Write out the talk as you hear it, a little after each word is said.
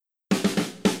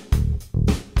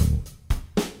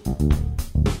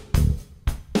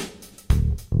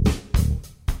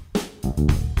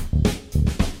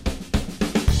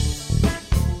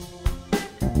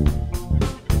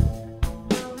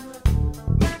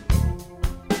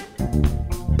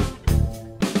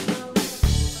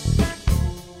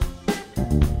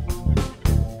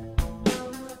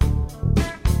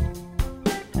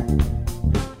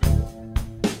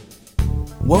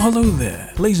Hello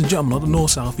there, ladies and gentlemen of the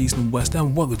North, South, East and West,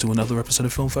 and welcome to another episode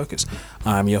of Film Focus.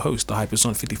 I'm your host, the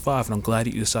Hypersonic55, and I'm glad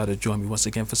that you decided to join me once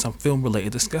again for some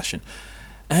film-related discussion.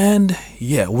 And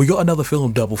yeah, we got another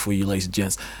film double for you, ladies and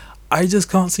gents. I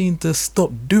just can't seem to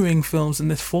stop doing films in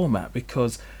this format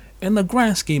because in the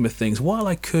grand scheme of things, while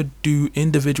I could do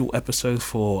individual episodes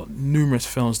for numerous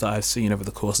films that I've seen over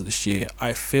the course of this year,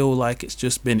 I feel like it's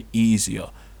just been easier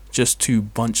just to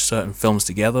bunch certain films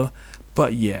together.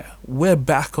 But yeah, we're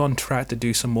back on track to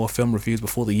do some more film reviews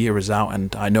before the year is out,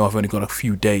 and I know I've only got a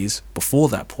few days before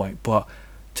that point, but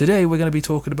today we're going to be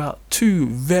talking about two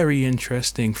very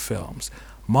interesting films,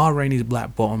 Ma Rainey's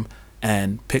Black Bottom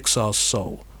and Pixar's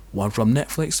Soul, one from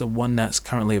Netflix and one that's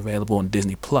currently available on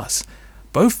Disney+.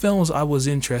 Both films I was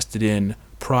interested in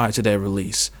prior to their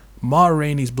release. Ma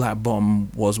Rainey's Black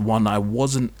Bottom was one I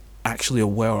wasn't actually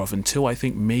aware of until I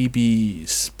think maybe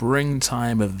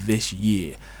springtime of this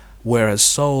year. Whereas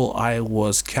Soul, I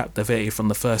was captivated from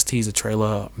the first teaser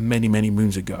trailer many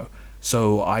moons ago.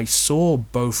 So I saw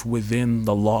both within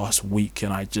the last week,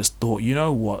 and I just thought, you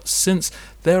know what, since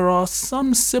there are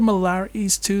some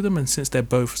similarities to them, and since they're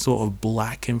both sort of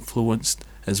black influenced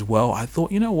as well, I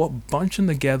thought, you know what, bunch them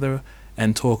together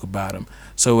and talk about them.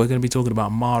 So we're going to be talking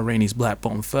about Ma Rainey's Black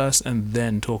Bottom first, and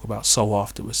then talk about Soul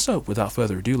afterwards. So without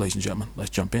further ado, ladies and gentlemen,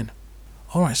 let's jump in.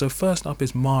 Alright, so first up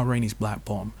is Ma Rainey's Black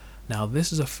Bottom. Now,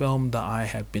 this is a film that I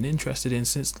have been interested in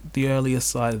since the earlier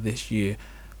side of this year,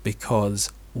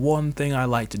 because one thing I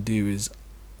like to do is,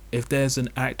 if there's an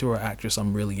actor or actress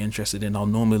I'm really interested in, I'll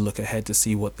normally look ahead to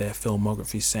see what their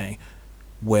filmography is saying,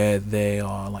 where they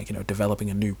are, developing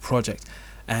a new project.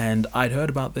 And I'd heard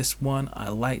about this one, I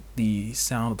liked the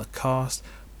sound of the cast,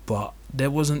 but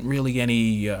there wasn't really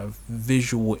any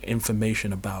visual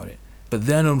information about it. But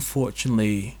then,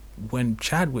 unfortunately, when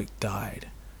Chadwick died,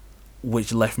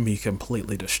 which left me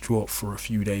completely distraught for a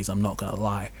few days, I'm not gonna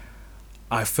lie,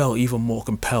 I felt even more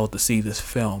compelled to see this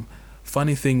film.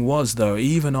 Funny thing was though,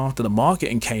 even after the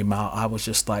marketing came out, I was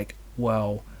just like,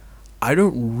 well, I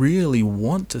don't really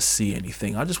want to see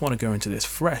anything, I just want to go into this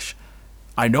fresh.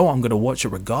 I know I'm gonna watch it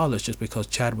regardless just because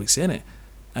Chadwick's in it,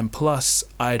 and plus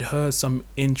I'd heard some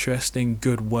interesting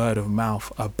good word of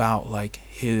mouth about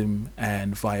him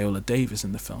and Viola Davis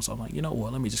in the film, so I'm like, you know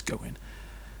what, let me just go in.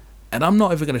 And I'm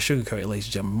not even going to sugarcoat it, ladies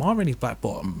and gentlemen. Ma Rainey's Black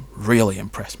Bottom really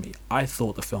impressed me. I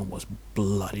thought the film was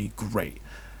bloody great.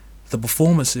 The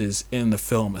performances in the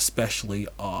film especially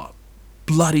are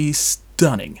bloody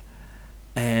stunning.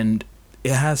 And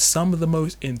it has some of the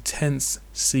most intense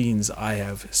scenes I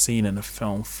have seen in a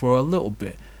film for a little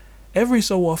bit. Every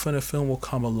so often a film will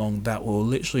come along that will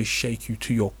literally shake you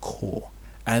to your core.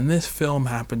 And this film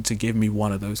happened to give me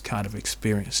one of those kind of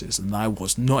experiences, and I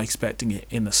was not expecting it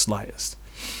in the slightest.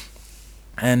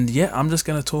 And yeah, I'm just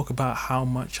going to talk about how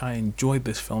much I enjoyed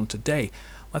this film today.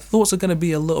 My thoughts are going to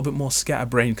be a little bit more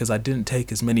scatterbrained because I didn't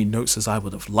take as many notes as I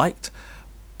would have liked,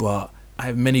 but I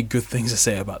have many good things to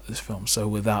say about this film. So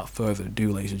without further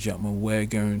ado, ladies and gentlemen, we're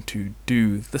going to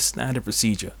do the standard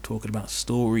procedure, talking about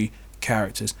story,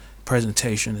 characters,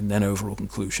 presentation, and then overall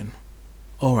conclusion.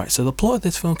 Alright, so the plot of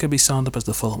this film can be summed up as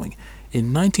the following.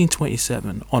 In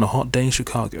 1927, on a hot day in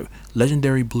Chicago,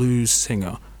 legendary blues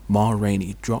singer Ma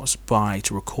Rainey drops by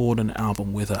to record an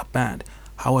album with her band.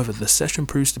 However, the session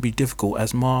proves to be difficult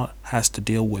as Ma has to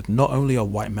deal with not only her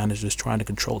white managers trying to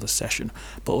control the session,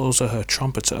 but also her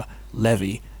trumpeter,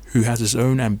 Levy, who has his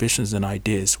own ambitions and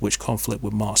ideas which conflict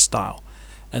with Ma's style.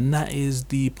 And that is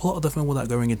the plot of the film without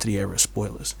going into the area of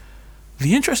spoilers.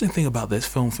 The interesting thing about this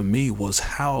film for me was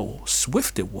how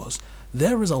swift it was.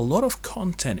 There is a lot of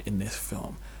content in this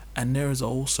film, and there is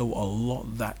also a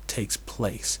lot that takes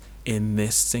place in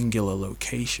this singular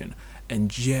location,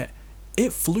 and yet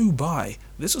it flew by.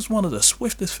 This is one of the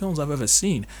swiftest films I've ever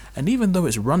seen, and even though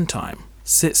its runtime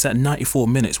sits at 94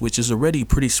 minutes, which is already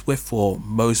pretty swift for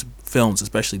most films,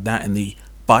 especially that in the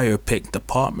biopic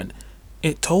department,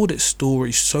 it told its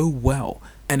story so well,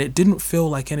 and it didn't feel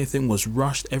like anything was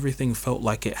rushed. Everything felt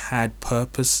like it had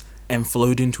purpose and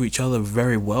flowed into each other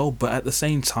very well, but at the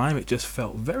same time it just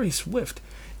felt very swift.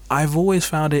 I've always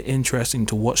found it interesting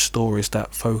to watch stories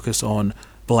that focus on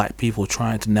black people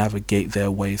trying to navigate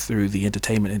their way through the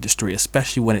entertainment industry,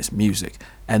 especially when it's music.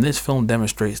 And this film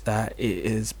demonstrates that it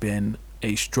has been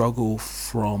a struggle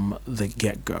from the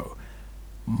get-go.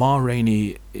 Ma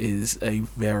Rainey is a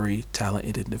very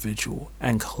talented individual,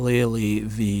 and clearly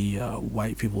the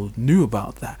white people knew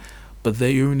about that, but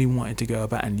they only wanted to go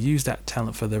about and use that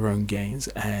talent for their own gains,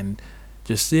 and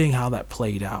just seeing how that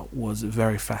played out was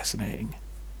very fascinating.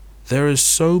 There is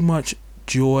so much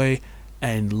joy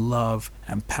and love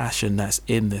and passion that's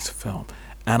in this film,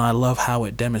 and I love how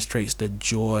it demonstrates the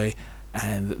joy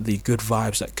and the good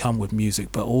vibes that come with music,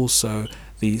 but also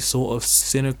the sort of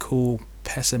cynical,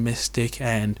 pessimistic,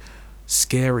 and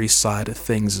scary side of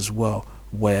things as well,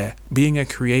 where being a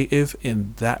creative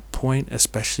in that point,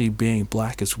 especially being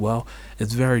black as well,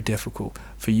 it's very difficult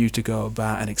for you to go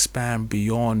about and expand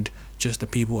beyond just the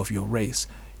people of your race.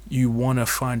 You want to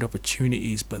find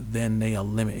opportunities, but then they are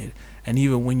limited. And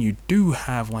even when you do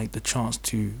have like the chance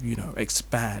to,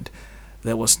 expand,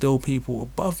 there will still people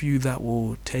above you that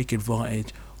will take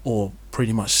advantage or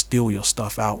pretty much steal your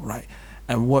stuff outright.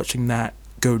 And watching that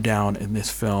go down in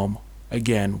this film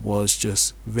again was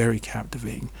just very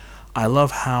captivating. I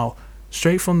love how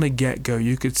straight from the get-go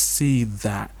you could see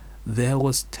that there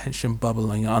was tension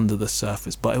bubbling under the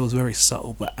surface, but it was very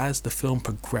subtle. But as the film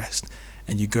progressed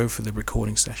and you go for the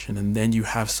recording session, and then you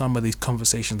have some of these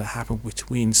conversations that happen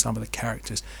between some of the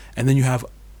characters, and then you have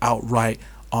outright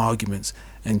arguments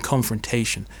and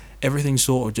confrontation, everything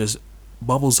sort of just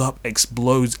bubbles up,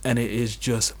 explodes, and it is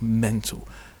just mental.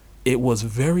 It was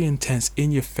very intense,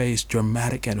 in your face,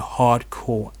 dramatic, and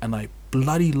hardcore, and I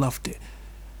bloody loved it.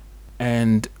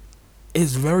 And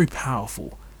it's very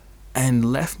powerful,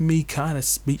 and left me kind of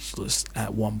speechless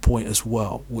at one point as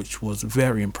well, which was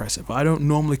very impressive. I don't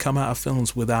normally come out of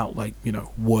films without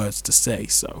words to say,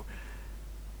 so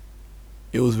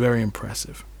it was very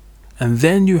impressive. And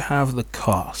then you have the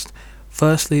cast.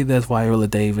 Firstly, there's Viola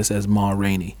Davis as Ma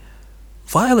Rainey.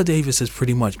 Viola Davis is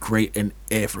pretty much great in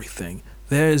everything.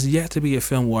 There is yet to be a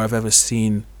film where I've ever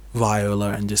seen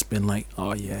Viola and just been like,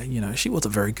 oh yeah, she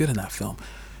wasn't very good in that film.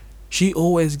 She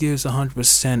always gives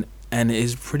 100% and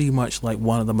is pretty much like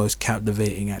one of the most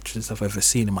captivating actresses I've ever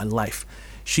seen in my life.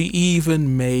 She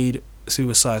even made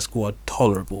Suicide Squad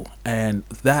tolerable, and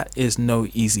that is no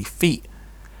easy feat.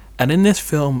 And in this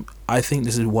film, I think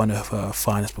this is one of her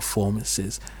finest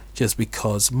performances, just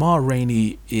because Ma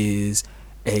Rainey is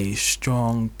a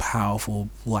strong, powerful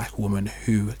black woman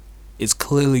who is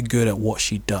clearly good at what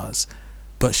she does,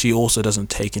 but she also doesn't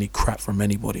take any crap from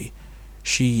anybody.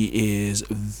 She is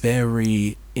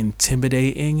very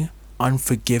intimidating,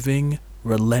 unforgiving,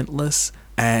 relentless,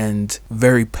 and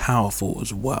very powerful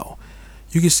as well.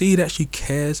 You can see that she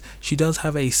cares. She does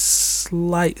have a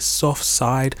slight soft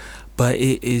side, but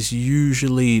it is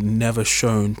usually never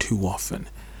shown too often.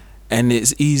 And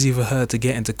it's easy for her to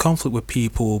get into conflict with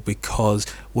people, because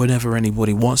whenever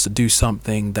anybody wants to do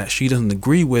something that she doesn't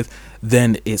agree with,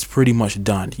 then it's pretty much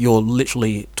done. You're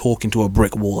literally talking to a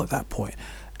brick wall at that point.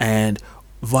 And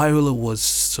Viola was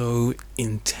so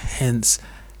intense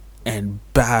and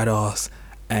badass,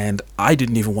 and I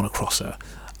didn't even want to cross her.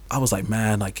 I was like,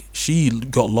 man, she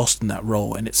got lost in that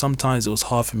role, and sometimes it was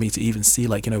hard for me to even see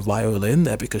Viola in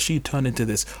there, because she turned into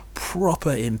this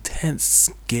proper intense,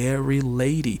 scary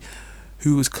lady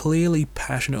who was clearly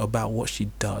passionate about what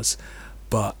she does,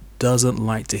 but doesn't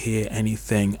like to hear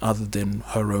anything other than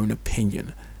her own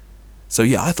opinion. So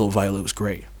yeah, I thought Viola was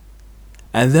great.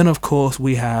 And then of course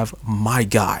we have my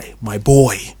guy, my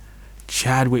boy,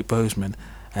 Chadwick Boseman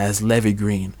as Levy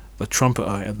Green, the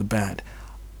trumpeter of the band.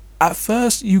 At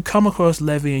first, you come across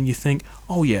Levy and you think,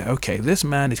 oh yeah, okay, this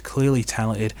man is clearly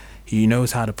talented. He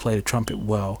knows how to play the trumpet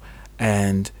well.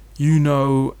 And,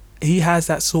 he has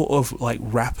that sort of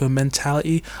rapper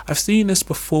mentality. I've seen this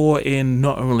before in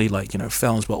not only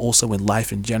films, but also in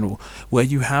life in general, where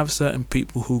you have certain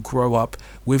people who grow up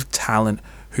with talent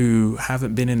who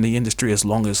haven't been in the industry as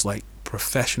long as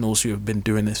professionals who have been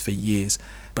doing this for years,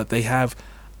 but they have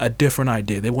a different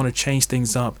idea. They want to change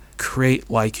things up, create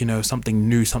something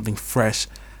new, something fresh,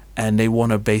 and they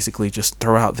want to basically just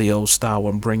throw out the old style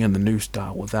and bring in the new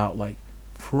style without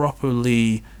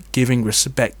properly giving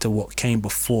respect to what came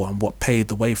before and what paved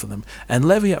the way for them. And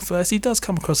Levy, at first, he does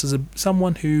come across as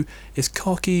someone who is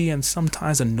cocky and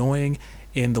sometimes annoying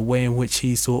in the way in which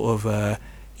he sort of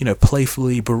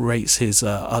playfully berates his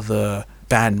other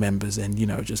band members and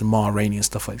just Ma Rainey and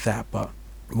stuff like that. But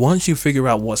once you figure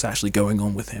out what's actually going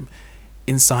on with him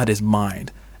inside his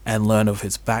mind and learn of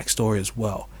his backstory as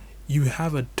well, you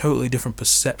have a totally different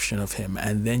perception of him,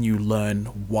 and then you learn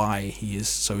why he is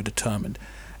so determined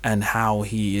and how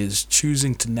he is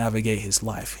choosing to navigate his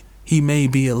life. He may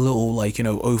be a little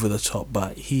over the top,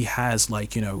 but he has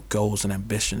goals and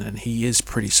ambition, and he is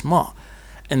pretty smart.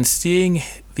 And seeing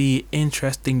the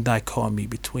interesting dichotomy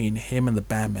between him and the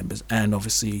band members, and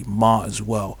obviously Ma as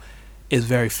well, is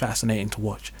very fascinating to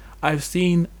watch. I've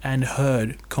seen and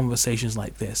heard conversations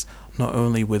like this, not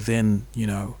only within,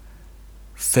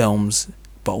 films,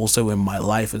 but also in my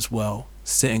life as well,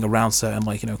 sitting around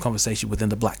certain, conversation within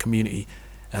the black community,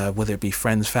 whether it be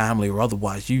friends, family, or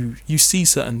otherwise. You see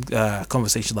certain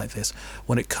conversations like this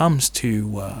when it comes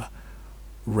to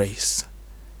race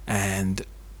and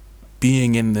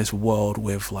being in this world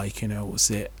with, like, what's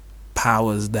it,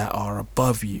 powers that are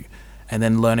above you, and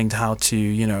then learning how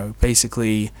to,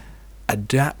 basically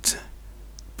adapt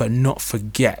but not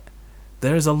forget.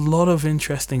 There's a lot of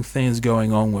interesting things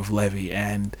going on with Levy,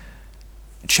 and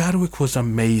Chadwick was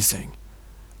amazing.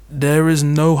 There is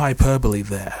no hyperbole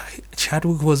there.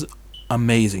 Chadwick was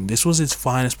amazing. This was his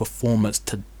finest performance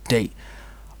to date.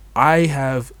 I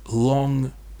have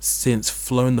long since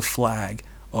flown the flag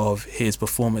of his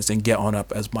performance in Get On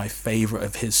Up as my favorite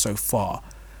of his so far,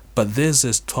 but this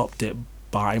has topped it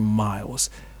by miles.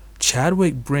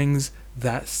 Chadwick brings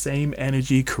that same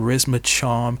energy, charisma,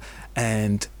 charm,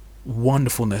 and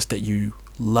wonderfulness that you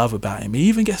love about him. He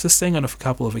even gets to sing on a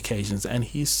couple of occasions, and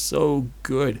he's so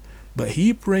good. But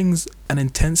he brings an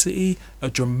intensity, a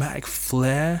dramatic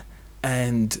flair,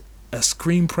 and a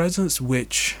screen presence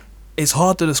which is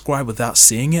hard to describe without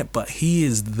seeing it, but he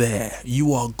is there.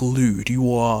 You are glued.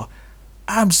 You are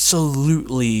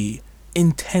absolutely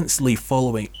intensely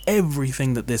following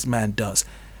everything that this man does.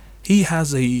 He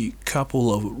has a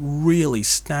couple of really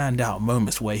standout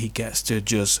moments where he gets to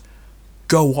just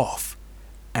go off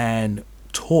and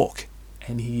talk,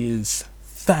 and he is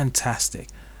fantastic.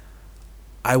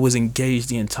 I was engaged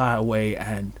the entire way,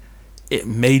 and it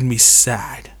made me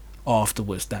sad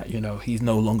afterwards that, he's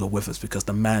no longer with us, because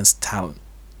the man's talent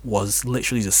was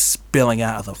literally just spilling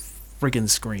out of the friggin'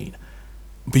 screen.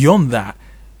 Beyond that,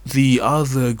 the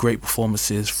other great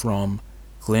performances from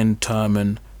Glynn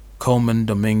Turman, Colman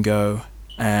Domingo,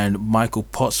 and Michael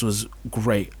Potts was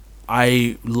great.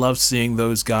 I love seeing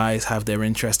those guys have their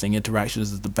interesting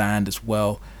interactions with the band as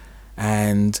well.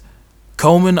 And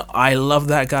Coleman, I love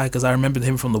that guy because I remembered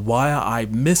him from The Wire. I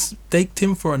mistaked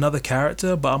him for another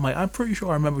character, but I'm pretty sure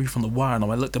I remember you from The Wire. And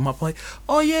I looked him up, like,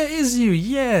 oh yeah, it is you,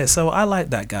 yeah. So I like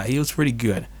that guy. He was pretty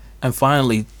good. And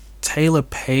finally, Taylor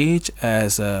Page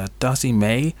as Darcy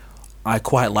May. I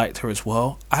quite liked her as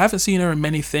well. I haven't seen her in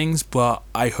many things, but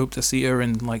I hope to see her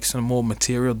in like some more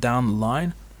material down the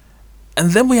line.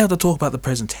 And then we have to talk about the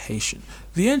presentation.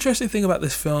 The interesting thing about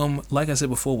this film, like I said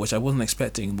before, which I wasn't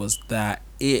expecting, was that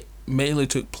it mainly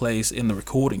took place in the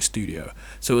recording studio.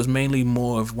 So it was mainly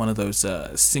more of one of those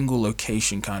single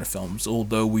location kind of films,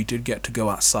 although we did get to go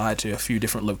outside to a few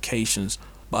different locations.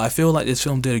 But I feel like this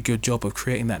film did a good job of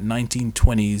creating that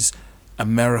 1920s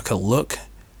America look.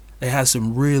 It has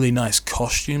some really nice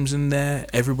costumes in there.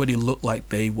 Everybody looked like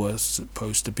they were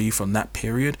supposed to be from that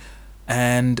period.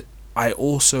 And I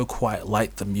also quite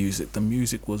liked the music. The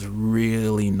music was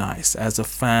really nice. As a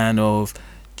fan of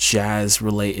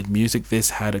jazz-related music,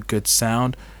 this had a good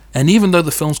sound. And even though the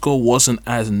film score wasn't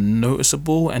as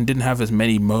noticeable and didn't have as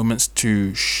many moments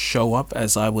to show up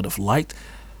as I would have liked,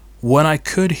 when I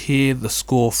could hear the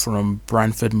score from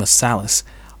Branford Marsalis,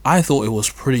 I thought it was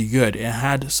pretty good. It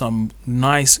had some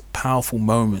nice, powerful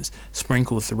moments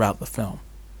sprinkled throughout the film.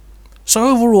 So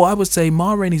overall, I would say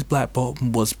Ma Rainey's Black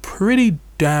Bottom was pretty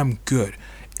damn good.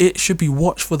 It should be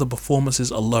watched for the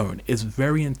performances alone. It's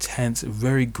very intense,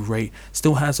 very great,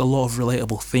 still has a lot of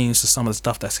relatable themes to some of the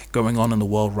stuff that's going on in the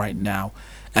world right now.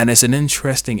 And it's an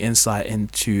interesting insight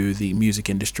into the music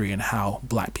industry and how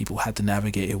black people had to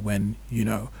navigate it when,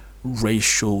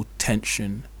 racial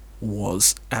tension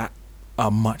was at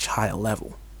a much higher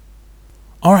level.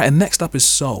 Alright, and next up is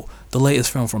Soul, the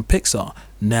latest film from Pixar.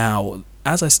 Now,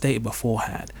 as I stated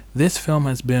beforehand, this film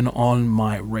has been on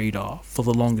my radar for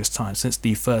the longest time, since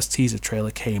the first teaser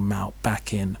trailer came out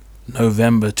back in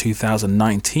November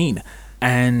 2019.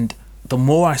 And the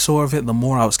more I saw of it, the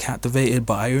more I was captivated,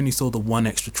 but I only saw the one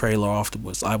extra trailer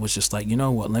afterwards. I was just like, you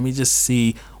know what, let me just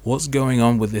see what's going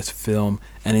on with this film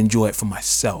and enjoy it for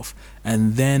myself.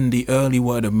 And then the early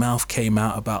word of mouth came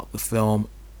out about the film,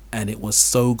 and it was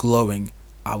so glowing.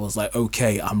 I was like,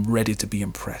 okay, I'm ready to be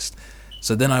impressed.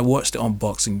 So then I watched it on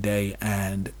Boxing Day,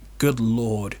 and good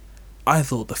lord, I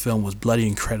thought the film was bloody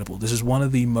incredible. This is one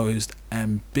of the most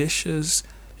ambitious,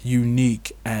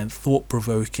 unique, and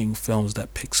thought-provoking films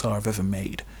that Pixar have ever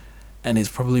made. And it's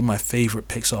probably my favorite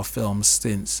Pixar film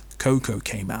since Coco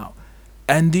came out.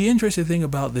 And the interesting thing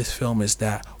about this film is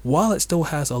that while it still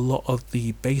has a lot of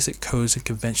the basic codes and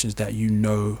conventions that you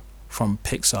know from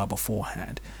Pixar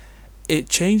beforehand, it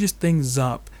changes things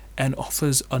up and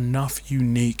offers enough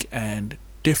unique and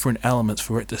different elements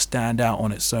for it to stand out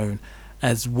on its own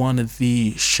as one of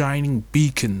the shining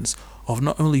beacons of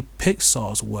not only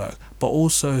Pixar's work, but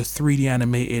also 3D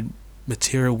animated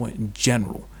material in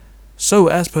general. So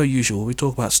as per usual, we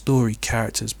talk about story,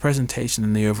 characters, presentation,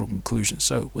 and the overall conclusion.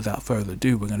 So without further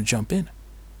ado, we're going to jump in.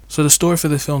 So the story for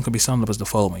this film can be summed up as the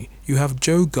following. You have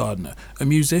Joe Gardner, a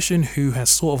musician who has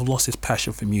sort of lost his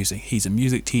passion for music. He's a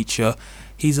music teacher.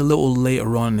 He's a little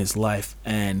later on in his life,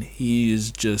 and he is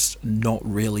just not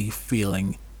really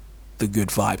feeling the good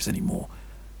vibes anymore.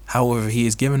 However, he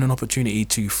is given an opportunity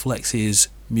to flex his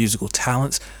musical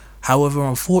talents. However,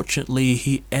 unfortunately,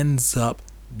 he ends up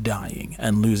dying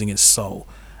and losing his soul.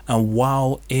 And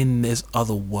while in this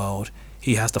other world,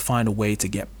 he has to find a way to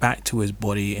get back to his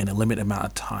body in a limited amount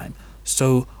of time.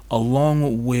 So,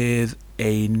 along with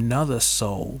another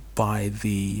soul by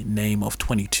the name of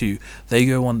 22, they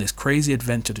go on this crazy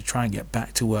adventure to try and get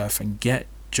back to Earth and get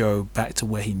Joe back to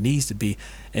where he needs to be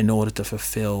in order to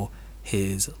fulfill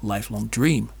his lifelong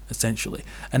dream, essentially.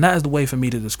 And that is the way for me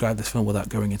to describe this film without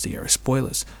going into your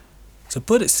spoilers. To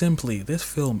put it simply, this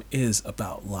film is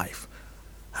about life.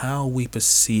 How we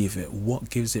perceive it, what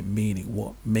gives it meaning,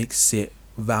 what makes it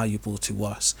valuable to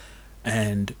us.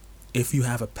 And if you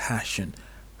have a passion,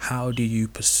 how do you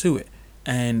pursue it?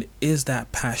 And is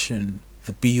that passion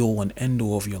the be-all and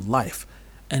end-all of your life?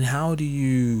 And how do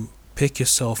you pick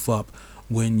yourself up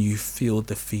when you feel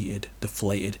defeated,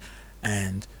 deflated,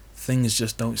 and things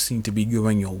just don't seem to be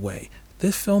going your way?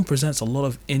 This film presents a lot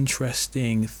of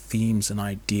interesting themes and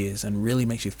ideas and really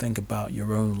makes you think about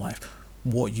your own life,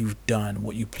 what you've done,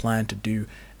 what you plan to do,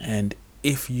 and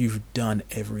if you've done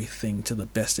everything to the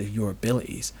best of your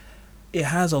abilities. It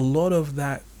has a lot of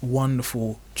that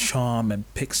wonderful charm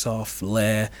and Pixar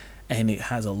flair, and it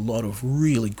has a lot of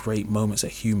really great moments of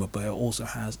humor, but it also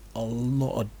has a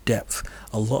lot of depth,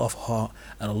 a lot of heart,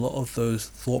 and a lot of those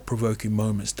thought-provoking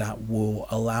moments that will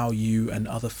allow you and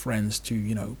other friends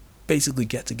to, basically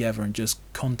get together and just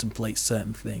contemplate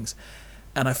certain things.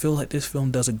 And I feel like this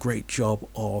film does a great job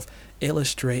of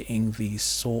illustrating the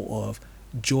sort of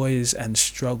joys and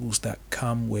struggles that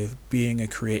come with being a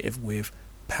creative with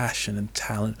passion and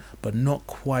talent, but not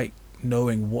quite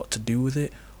knowing what to do with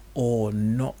it, or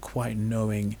not quite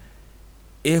knowing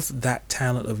if that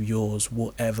talent of yours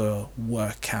will ever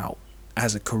work out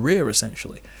as a career,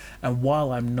 essentially. And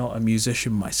while I'm not a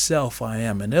musician myself, I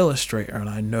am an illustrator, and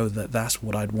I know that that's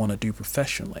what I'd want to do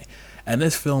professionally. And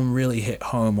this film really hit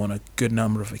home on a good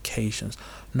number of occasions,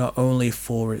 not only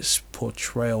for its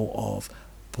portrayal of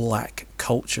black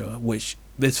culture, which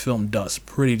this film does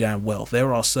pretty damn well.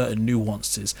 There are certain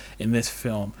nuances in this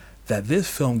film that this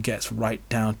film gets right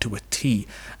down to a T.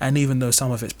 And even though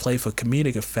some of it's played for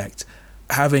comedic effect,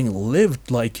 having lived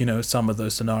some of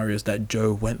those scenarios that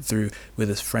Joe went through with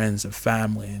his friends and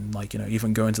family, and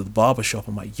even going to the barber shop,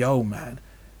 I'm like, yo man,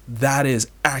 that is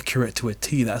accurate to a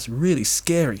T. That's really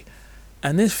scary.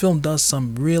 And this film does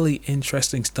some really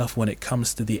interesting stuff when it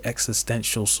comes to the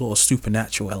existential sort of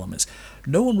supernatural elements.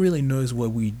 No one really knows where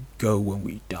we go when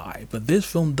we die, but this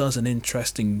film does an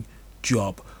interesting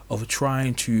job of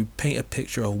trying to paint a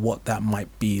picture of what that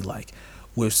might be like,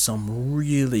 with some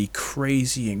really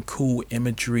crazy and cool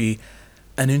imagery,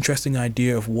 an interesting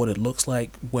idea of what it looks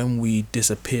like when we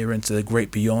disappear into the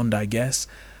great beyond, I guess.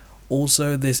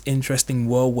 Also, this interesting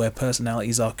world where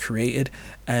personalities are created,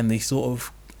 and the sort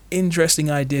of interesting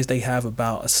ideas they have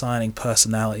about assigning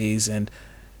personalities and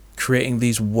creating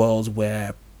these worlds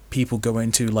where people go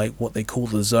into what they call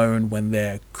the zone when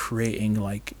they're creating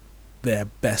their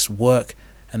best work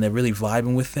and they're really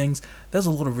vibing with things. There's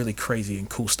a lot of really crazy and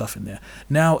cool stuff in there.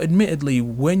 Now, admittedly,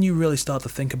 when you really start to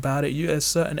think about it, there's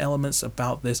certain elements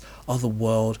about this other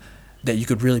world that you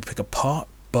could really pick apart,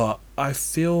 but I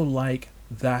feel like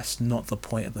that's not the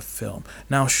point of the film.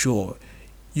 Now, sure,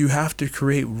 you have to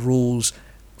create rules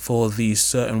for these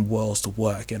certain worlds to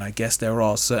work, and I guess there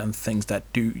are certain things that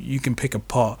you can pick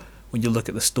apart when you look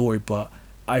at the story, but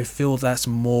I feel that's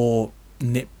more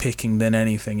nitpicking than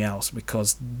anything else,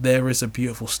 because there is a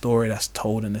beautiful story that's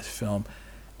told in this film,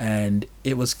 and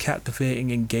it was captivating,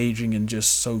 engaging, and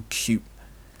just so cute.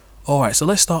 Alright, so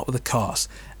let's start with the cast,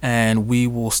 and we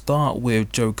will start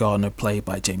with Joe Gardner, played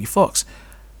by Jamie Foxx.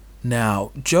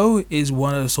 Now, Joe is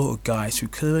one of the sort of guys who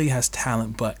clearly has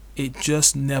talent, but it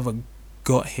just never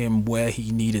got him where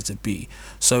he needed to be.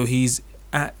 So he's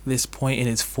at this point in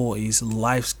his 40s,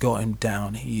 life's got him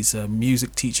down. He's a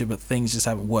music teacher, but things just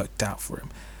haven't worked out for him.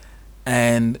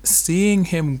 And seeing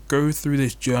him go through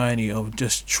this journey of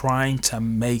just trying to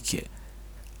make it,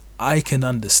 I can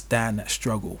understand that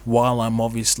struggle. While I'm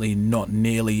obviously not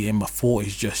nearly in my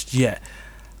 40s just yet,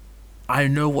 I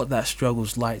know what that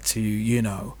struggle's like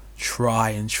to, try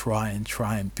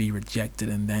and be rejected,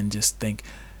 and then just think,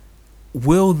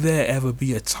 will there ever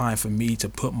be a time for me to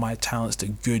put my talents to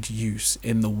good use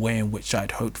in the way in which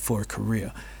I'd hoped for a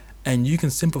career? And you can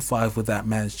sympathize with that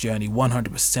man's journey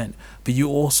 100%, but you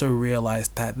also realize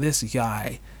that this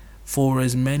guy, for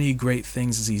as many great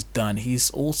things as he's done,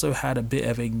 he's also had a bit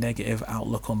of a negative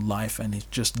outlook on life, and he's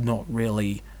just not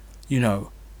really,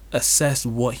 assessed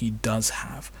what he does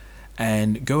have.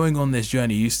 And going on this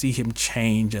journey, you see him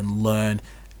change and learn,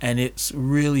 and it's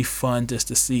really fun just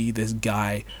to see this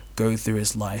guy go through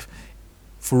his life,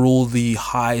 for all the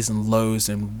highs and lows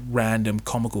and random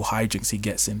comical hijinks he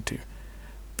gets into.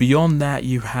 Beyond that,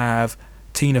 you have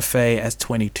Tina Fey as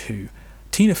 22.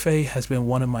 Tina Fey has been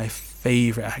one of my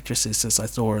favorite actresses since I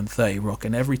saw her in 30 Rock,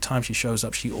 and every time she shows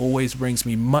up, she always brings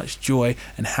me much joy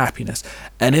and happiness.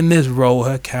 And in this role,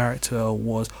 her character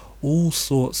was all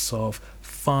sorts of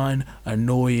fun,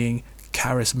 annoying,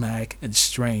 charismatic, and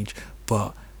strange,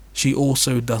 but she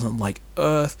also doesn't like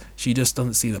Earth. She just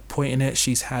doesn't see the point in it.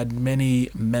 She's had many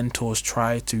mentors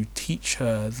try to teach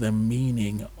her the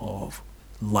meaning of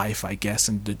life, I guess,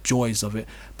 and the joys of it,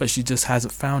 but she just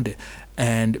hasn't found it.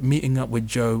 And meeting up with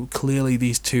Joe, clearly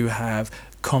these two have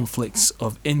conflicts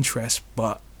of interest,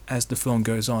 but as the film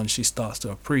goes on, she starts to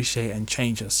appreciate and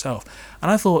change herself. And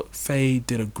I thought Faye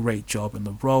did a great job in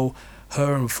the role.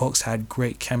 Her and Fox had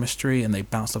great chemistry and they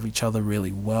bounced off each other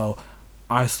really well.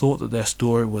 I thought that their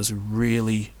story was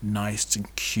really nice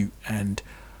and cute, and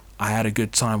I had a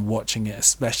good time watching it,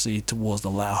 especially towards the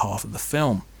latter half of the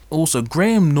film. Also,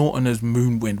 Graham Norton as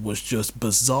Moonwind was just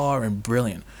bizarre and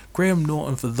brilliant. Graham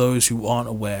Norton, for those who aren't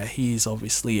aware, he's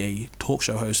obviously a talk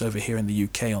show host over here in the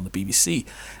UK on the BBC,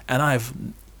 and I've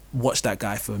watched that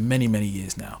guy for many, many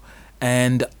years now.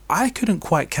 And I couldn't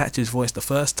quite catch his voice the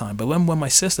first time, but when my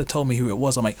sister told me who it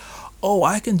was, I'm like, oh,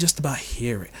 I can just about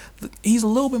hear it. He's a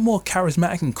little bit more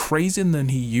charismatic and crazy than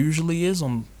he usually is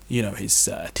on, his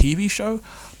TV show,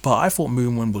 but I thought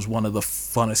Moonwind was one of the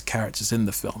funnest characters in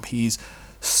the film. He's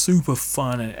super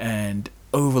fun and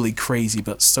overly crazy,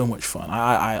 but so much fun.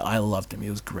 I loved him. He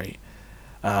was great.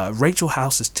 Rachel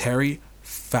House as Terry,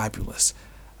 fabulous.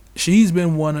 She's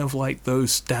been one of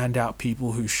those standout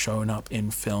people who's shown up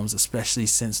in films, especially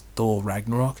since Thor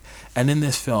Ragnarok, and in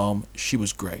this film she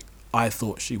was great. I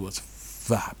thought she was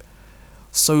fab.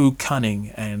 So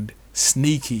cunning and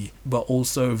sneaky, but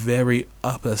also very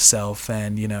up herself,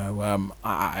 and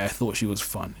I thought she was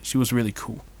fun. She was really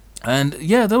cool. And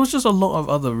yeah, there was just a lot of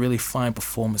other really fine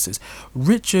performances.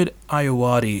 Richard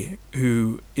Ayoade,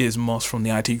 who is Moss from the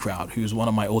IT Crowd, who's one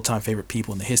of my all-time favorite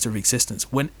people in the history of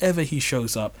existence, whenever he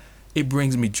shows up, it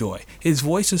brings me joy. His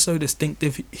voice is so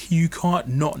distinctive, you can't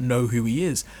not know who he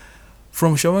is.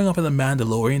 From showing up in The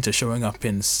Mandalorian to showing up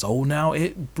in Soul now,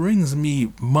 it brings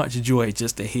me much joy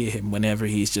just to hear him whenever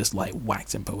he's just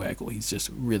waxing poetical. He's just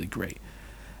really great.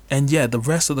 And yeah, the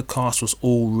rest of the cast was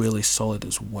all really solid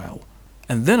as well.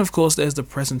 And then, of course, there's the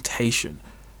presentation.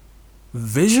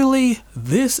 Visually,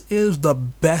 this is the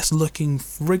best looking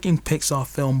freaking Pixar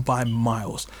film by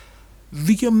miles.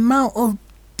 The amount of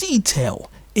detail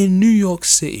in New York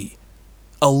City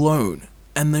alone,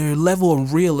 and the level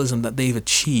of realism that they've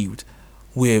achieved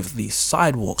with the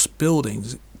sidewalks,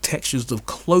 buildings, textures of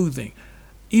clothing,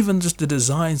 even just the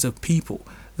designs of people.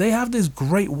 They have this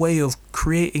great way of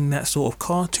creating that sort of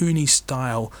cartoony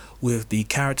style with the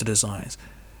character designs,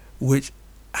 which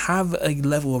have a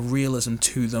level of realism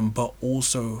to them, but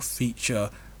also feature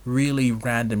really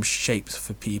random shapes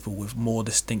for people with more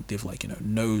distinctive,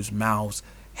 nose, mouths,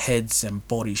 heads, and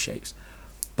body shapes.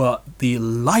 But the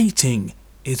lighting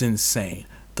is insane.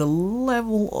 The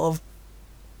level of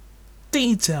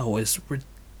detail is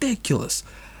ridiculous,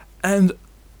 and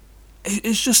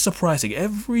it's just surprising.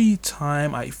 Every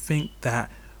time I think that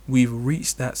we've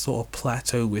reached that sort of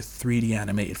plateau with 3D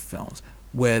animated films,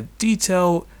 where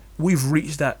detail, we've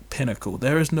reached that pinnacle.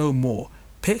 There is no more.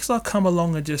 Pixar come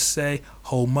along and just say,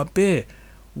 hold my beer.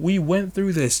 We went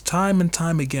through this time and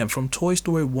time again, from Toy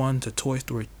Story 1 to Toy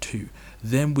Story 2.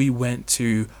 Then we went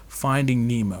to Finding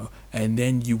Nemo, and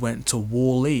then you went to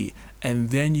Wall-E,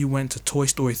 and then you went to Toy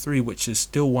Story 3, which is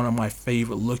still one of my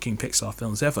favorite looking Pixar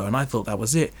films ever, and I thought that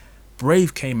was it.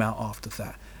 Brave came out after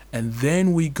that. And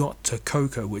then we got to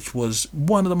Coco, which was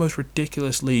one of the most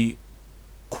ridiculously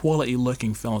quality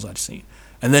looking films I'd seen.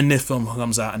 And then this film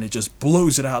comes out and it just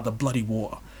blows it out of the bloody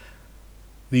water.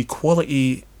 The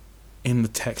quality in the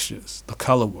textures, the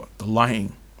color work, the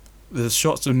lighting, the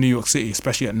shots of New York City,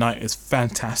 especially at night, is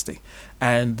fantastic.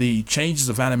 And the changes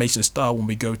of animation style when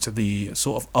we go to the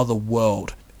sort of other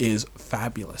world is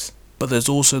fabulous. But there's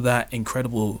also that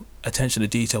incredible attention to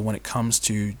detail when it comes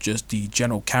to just the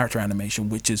general character animation,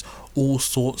 which is all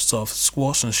sorts of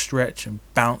squash and stretch and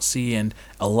bouncy and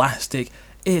elastic.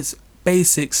 It's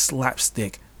basic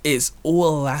slapstick. It's all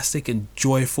elastic and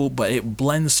joyful, but it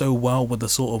blends so well with the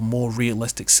sort of more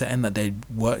realistic setting that they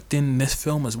worked in this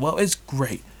film as well. It's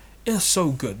great. It's so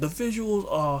good. The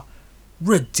visuals are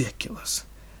ridiculous.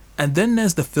 And then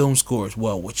there's the film score as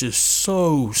well, which is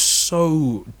so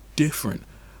different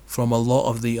from a lot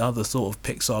of the other sort of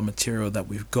Pixar material that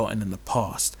we've gotten in the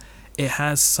past. It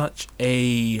has such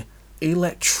a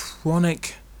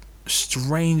electronic,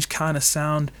 strange kind of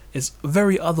sound. It's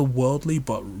very otherworldly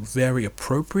but very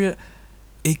appropriate.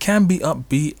 It can be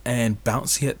upbeat and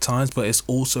bouncy at times, but it's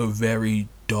also very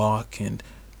dark and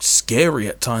scary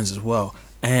at times as well.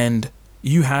 And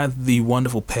you have the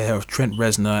wonderful pair of Trent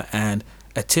Reznor and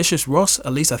Atticus Ross,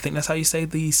 at least I think that's how you say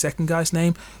the second guy's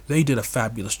name. They did a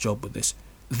fabulous job with this.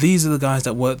 These are the guys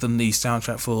that worked on the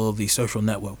soundtrack for The Social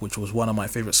Network, which was one of my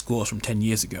favorite scores from 10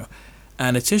 years ago.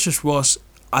 And Atticus Ross,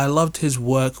 I loved his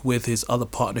work with his other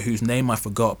partner whose name I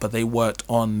forgot, but they worked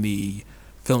on the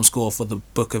film score for The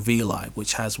Book of Eli,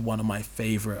 which has one of my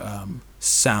favorite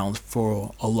sounds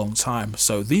for a long time.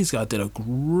 So these guys did a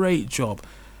great job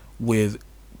with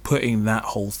putting that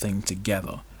whole thing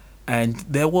together. And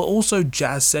there were also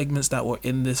jazz segments that were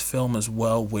in this film as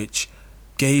well, which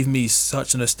gave me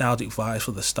such a nostalgic vibe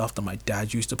for the stuff that my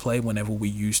dad used to play whenever we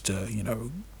used to,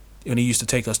 when he used to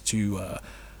take us to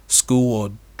school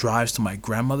or drives to my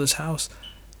grandmother's house.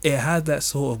 It had that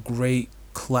sort of great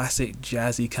classic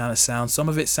jazzy kind of sound. Some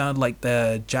of it sounded like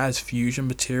the jazz fusion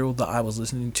material that I was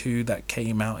listening to that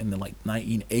came out in the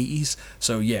 1980s.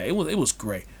 So yeah, it was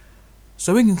great.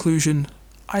 So in conclusion,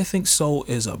 I think Soul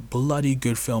is a bloody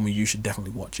good film and you should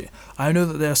definitely watch it. I know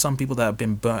that there are some people that have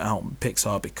been burnt out on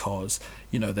Pixar because,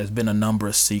 there's been a number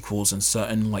of sequels and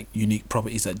certain unique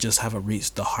properties that just haven't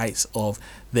reached the heights of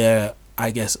their,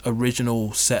 I guess,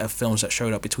 original set of films that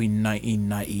showed up between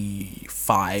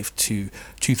 1995 to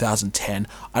 2010.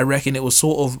 I reckon it was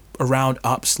sort of around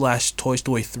Up/Toy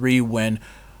Story 3 when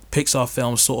Pixar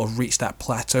films sort of reached that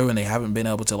plateau and they haven't been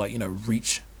able to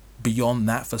reach beyond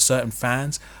that for certain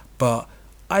fans. But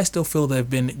I still feel there have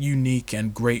been unique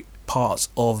and great parts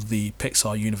of the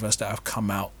Pixar universe that have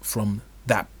come out from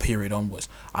that period onwards.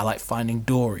 I like Finding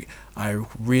Dory. I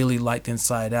really liked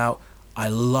Inside Out. I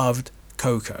loved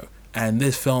Coco. And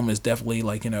this film is definitely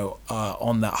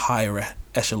on that higher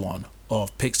echelon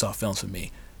of Pixar films for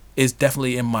me. It's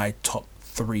definitely in my top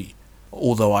 3.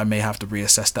 Although I may have to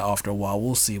reassess that after a while.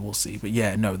 We'll see. But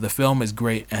yeah, no, the film is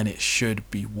great and it should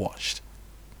be watched.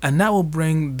 And that will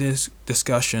bring this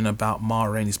discussion about Ma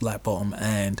Rainey's Black Bottom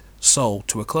and Soul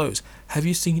to a close. Have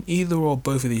you seen either or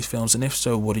both of these films, and if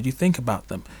so, what did you think about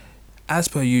them? As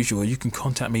per usual, you can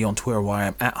contact me on Twitter where I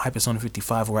am at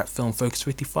Hypersonic55 or at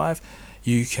FilmFocus55.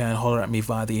 You can holler at me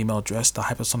via the email address,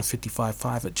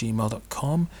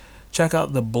 thehypersonic555@gmail.com. Check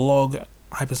out the blog,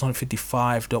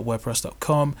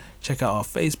 hypersonic55.wordpress.com. Check out our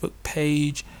Facebook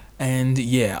page. And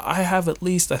yeah, I have at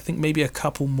least, I think maybe a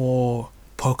couple more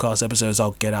podcast episodes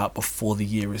I'll get out before the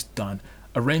year is done.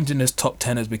 Arranging this top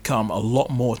 10 has become a lot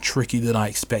more tricky than I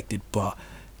expected, but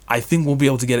I think we'll be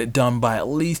able to get it done by at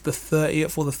least the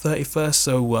 30th or the 31st,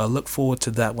 so look forward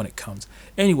to that when it comes.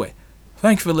 Anyway,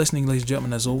 thank you for listening, ladies and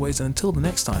gentlemen, as always, and until the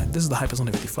next time, this is the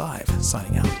Hypersonic 55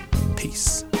 signing out.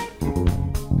 Peace.